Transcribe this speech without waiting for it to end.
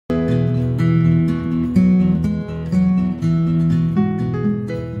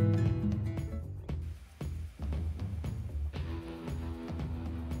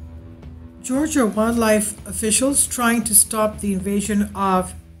Georgia wildlife officials trying to stop the invasion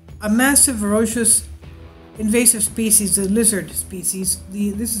of a massive voracious invasive species, the lizard species.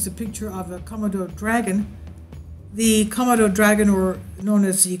 This is a picture of a comodo dragon. The comodo dragon, or known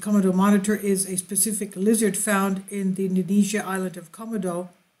as the comodo monitor, is a specific lizard found in the Indonesia island of Komodo.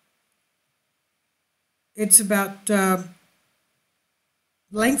 It's about,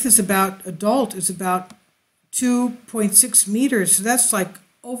 length is about, adult is about 2.6 meters. So that's like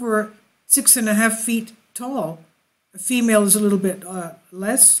over 6.5 feet tall. A female is a little bit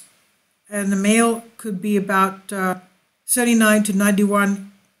less, and the male could be about 79 to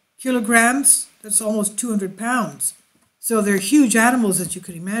 91 kilograms. That's almost 200 pounds. So they're huge animals, as you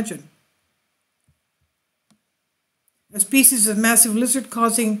can imagine. A species of massive lizard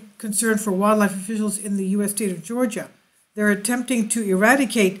causing concern for wildlife officials in the U.S. state of Georgia. They're attempting to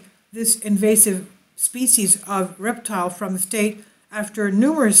eradicate this invasive species of reptile from the state after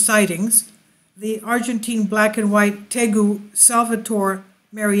numerous sightings. The Argentine black and white tegu salvator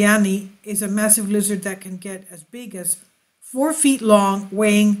mariani is a massive lizard that can get as big as 4 feet long,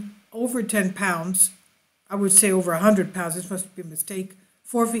 weighing over 10 pounds. I would say over 100 pounds. This must be a mistake.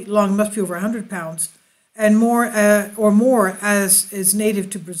 4 feet long must be over 100 pounds. And more, as is native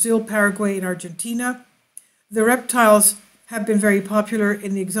to Brazil, Paraguay, and Argentina. The reptiles have been very popular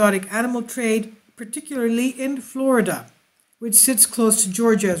in the exotic animal trade, particularly in Florida, which sits close to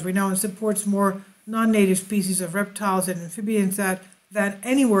Georgia, as we know, and supports more non-native species of reptiles and amphibians than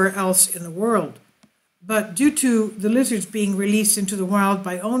anywhere else in the world. But due to the lizards being released into the wild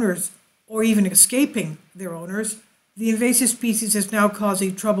by owners, or even escaping their owners, the invasive species is now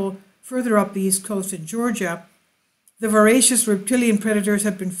causing trouble further up the east coast in Georgia. The voracious reptilian predators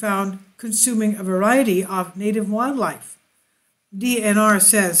have been found consuming a variety of native wildlife. DNR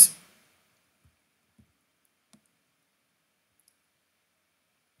says,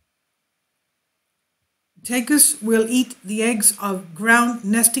 tegus will eat the eggs of ground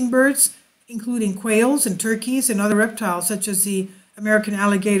nesting birds, including quails and turkeys and other reptiles such as the American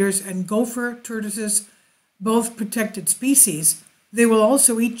alligators and gopher tortoises, both protected species. They will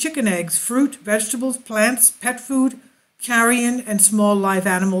also eat chicken eggs, fruit, vegetables, plants, pet food, carrion, and small live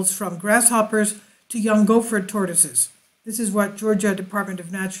animals from grasshoppers to young gopher tortoises. This is what Georgia Department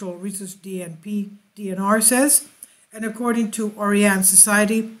of Natural Resources DNR says. And according to Orianne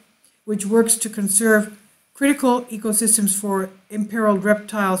Society, which works to conserve critical ecosystems for imperiled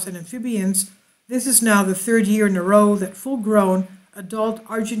reptiles and amphibians, this is now the third year in a row that full-grown adult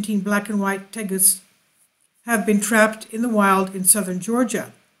Argentine black and white tegus have been trapped in the wild in southern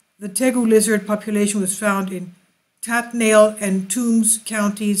Georgia. The tegu lizard population was found in Tattnall and Toombs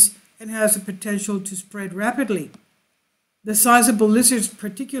counties and has the potential to spread rapidly. The sizable lizard's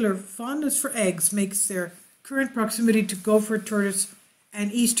particular fondness for eggs makes their current proximity to gopher, tortoise,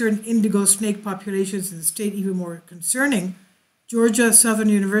 and eastern indigo snake populations in the state even more concerning. Georgia Southern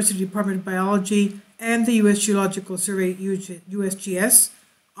University Department of Biology and the U.S. Geological Survey, USGS,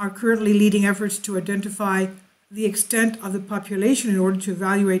 are currently leading efforts to identify the extent of the population in order to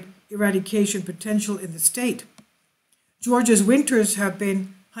evaluate eradication potential in the state. Georgia's winters have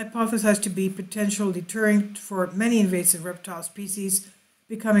been hypothesized to be potential deterrent for many invasive reptile species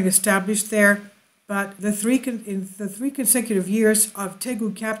becoming established there, but in the three consecutive years of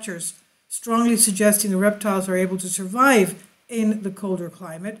tegu captures, strongly suggesting the reptiles are able to survive in the colder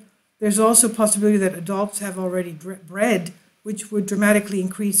climate. There's also a possibility that adults have already bred, which would dramatically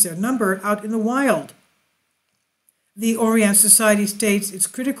increase their number out in the wild. The Orianne Society states it's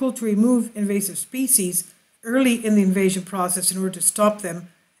critical to remove invasive species early in the invasion process in order to stop them,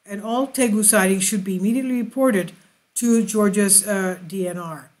 and all tegu sightings should be immediately reported to Georgia's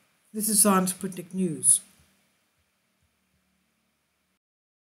DNR. This is on Sputnik News.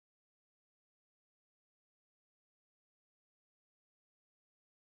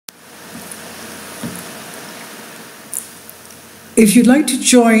 If you'd like to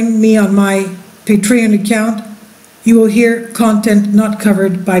join me on my Patreon account, you will hear content not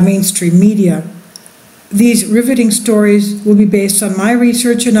covered by mainstream media. These riveting stories will be based on my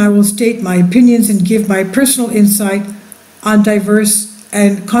research, and I will state my opinions and give my personal insight on diverse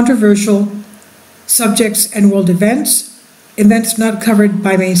and controversial subjects and world events not covered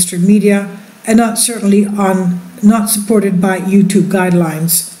by mainstream media, and not supported by YouTube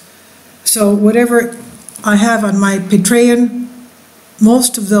guidelines. So whatever I have on my Patreon,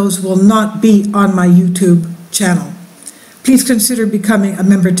 most of those will not be on my YouTube channel. Please consider becoming a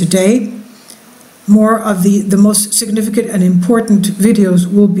member today. More of the most significant and important videos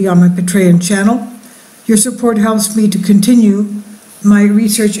will be on my Patreon channel. Your support helps me to continue my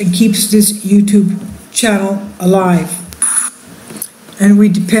research and keeps this YouTube channel alive. and we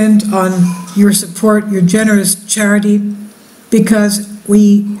depend on your support, your generous charity, because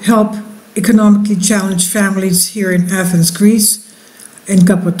we help economically challenged families here in Athens, Greece, in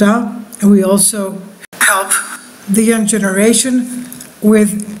Kapota, and we also help the young generation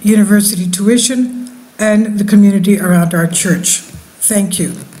with university tuition and the community around our church. Thank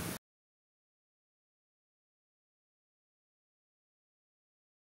you.